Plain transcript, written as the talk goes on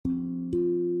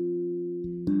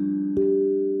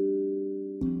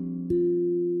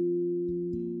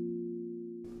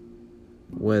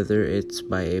whether it's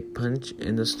by a punch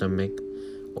in the stomach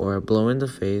or a blow in the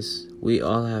face, we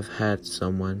all have had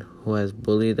someone who has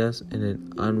bullied us in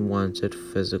an unwanted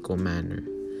physical manner.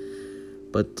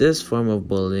 But this form of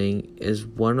bullying is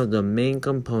one of the main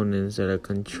components that are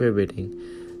contributing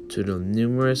to the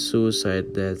numerous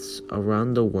suicide deaths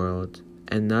around the world,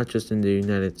 and not just in the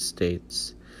United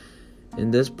States. In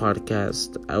this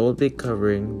podcast, I will be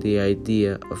covering the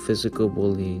idea of physical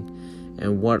bullying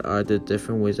and what are the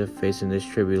different ways of facing this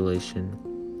tribulation.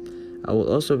 I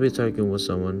will also be talking with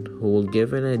someone who will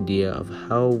give an idea of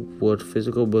how would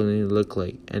physical bullying look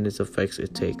like and its effects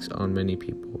it takes on many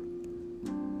people.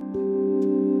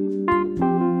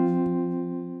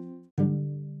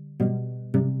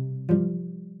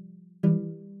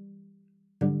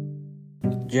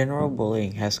 General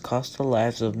bullying has cost the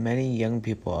lives of many young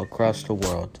people across the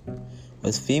world,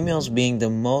 with females being the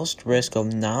most risk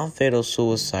of non-fatal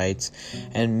suicides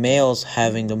and males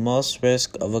having the most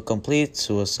risk of a complete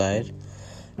suicide.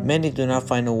 Many do not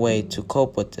find a way to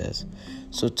cope with this.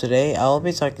 So today I will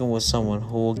be talking with someone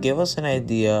who will give us an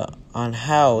idea on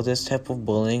how this type of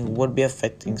bullying would be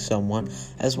affecting someone,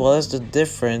 as well as the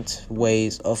different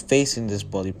ways of facing this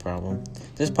bully problem.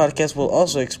 This podcast will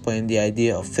also explain the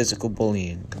idea of physical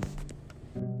bullying.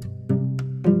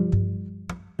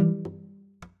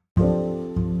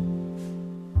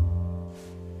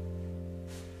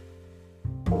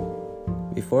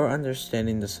 Before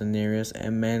understanding the scenarios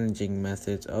and managing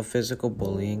methods of physical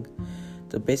bullying,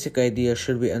 the basic idea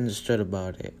should be understood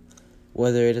about it.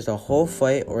 Whether it is a whole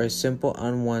fight or a simple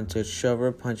unwanted shove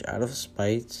or punch out of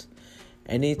spite,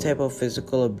 any type of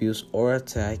physical abuse or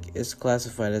attack is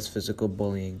classified as physical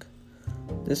bullying.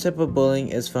 This type of bullying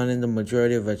is found in the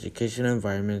majority of educational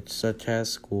environments such as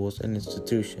schools and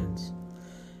institutions.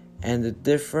 And the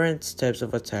different types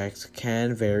of attacks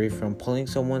can vary from pulling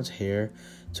someone's hair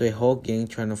to a whole gang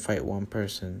trying to fight one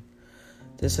person.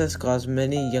 This has caused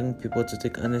many young people to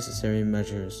take unnecessary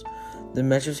measures. The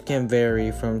measures can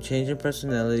vary from changing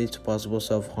personality to possible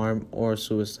self-harm or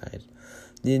suicide.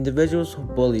 The individuals who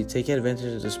bully take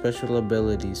advantage of their special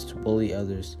abilities to bully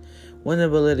others. One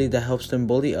ability that helps them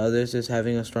bully others is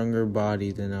having a stronger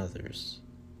body than others.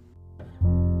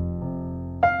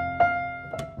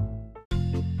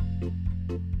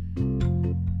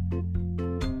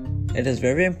 It is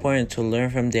very important to learn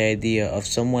from the idea of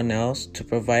someone else to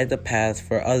provide the path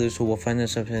for others who will find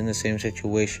themselves in the same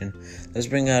situation. Let's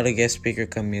bring out a guest speaker,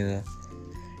 Camila.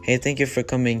 Hey, thank you for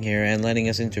coming here and letting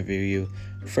us interview you.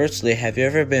 Firstly, have you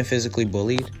ever been physically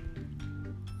bullied?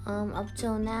 Up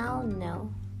till now, no.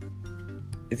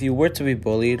 If you were to be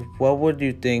bullied, what would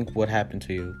you think would happen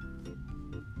to you?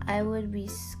 I would be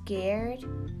scared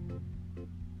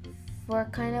for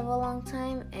kind of a long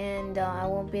time, and I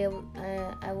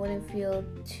wouldn't feel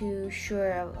too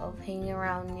sure of hanging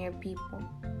around near people.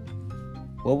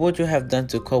 What would you have done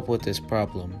to cope with this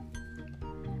problem?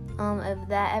 If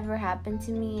that ever happened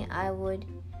to me, I would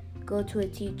go to a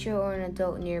teacher or an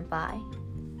adult nearby.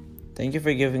 Thank you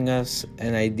for giving us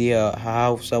an idea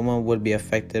how someone would be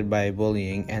affected by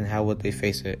bullying and how would they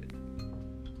face it.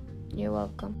 You're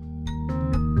welcome.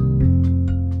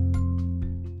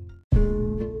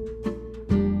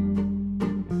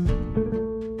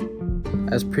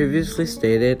 As previously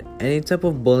stated, any type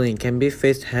of bullying can be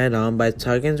faced head-on by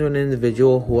talking to an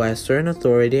individual who has certain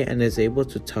authority and is able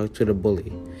to talk to the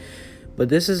bully. But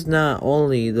this is not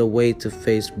only the way to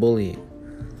face bullying.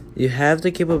 You have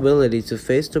the capability to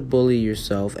face the bully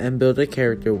yourself and build a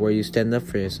character where you stand up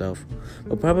for yourself.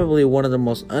 But probably one of the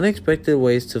most unexpected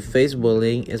ways to face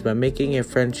bullying is by making a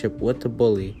friendship with the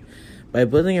bully. By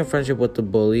building a friendship with the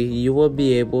bully, you will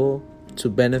be able to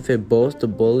benefit both the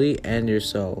bully and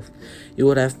yourself. You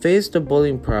would have faced the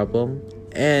bullying problem,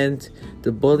 and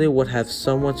the bully would have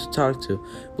someone to talk to.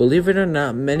 Believe it or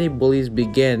not, many bullies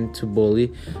begin to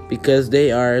bully because they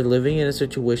are living in a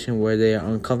situation where they are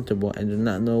uncomfortable and do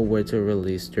not know where to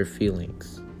release their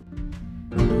feelings.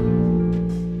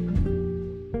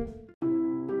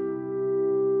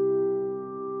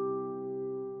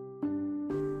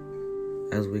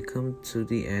 As we come to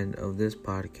the end of this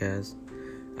podcast,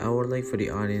 I would like for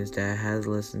the audience that has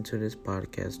listened to this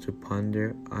podcast to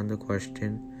ponder on the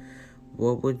question,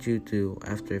 what would you do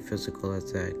after a physical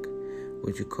attack?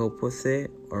 Would you cope with it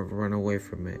or run away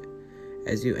from it?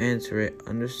 As you answer it,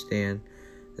 understand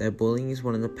that bullying is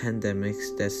one of the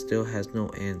pandemics that still has no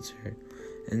answer,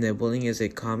 and that bullying is a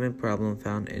common problem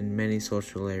found in many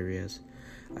social areas.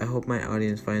 I hope my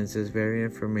audience finds this very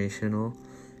informational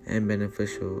and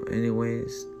beneficial.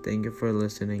 Anyways, thank you for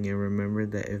listening, and remember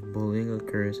that if bullying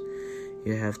occurs,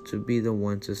 you have to be the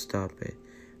one to stop it.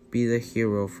 Be the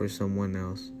hero for someone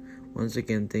else. Once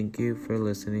again, thank you for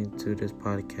listening to this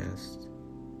podcast.